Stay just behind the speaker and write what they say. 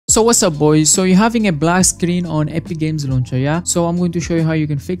So what's up boys, so you're having a black screen on Epic Games Launcher, yeah? So I'm going to show you how you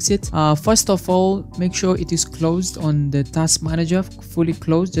can fix it. First of all, make sure it is closed on the task manager, fully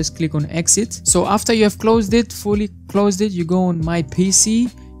closed. Just click on exit. So after you have closed it, fully closed it, you go on my PC,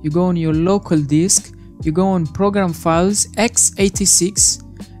 you go on your local disk, you go on program files x86,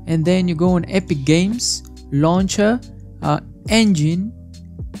 and then you go on Epic Games Launcher, engine,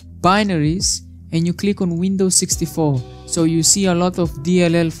 binaries, and you click on Windows 64. So you see a lot of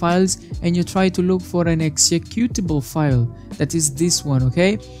DLL files and you try to look for an executable file, that is this one,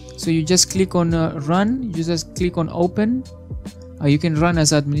 okay? So you just click on run, you just click on open. You can run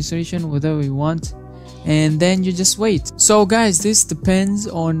as administration, whatever you want, and then you just wait. So guys, this depends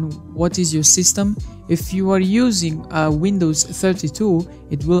on what is your system. If you are using Windows 32,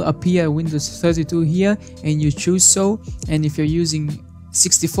 it will appear Windows 32 here and you choose so, and if you're using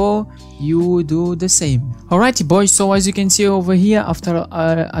 64, you do the same. Alrighty boys, so as you can see over here, after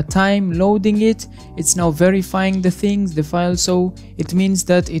a time loading it, it's now verifying the file, so it means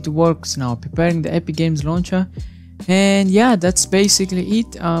that it works now, preparing the Epic Games Launcher. And yeah, that's basically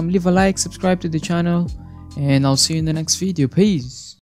it. Leave a like, subscribe to the channel, and I'll see you in the next video. Peace.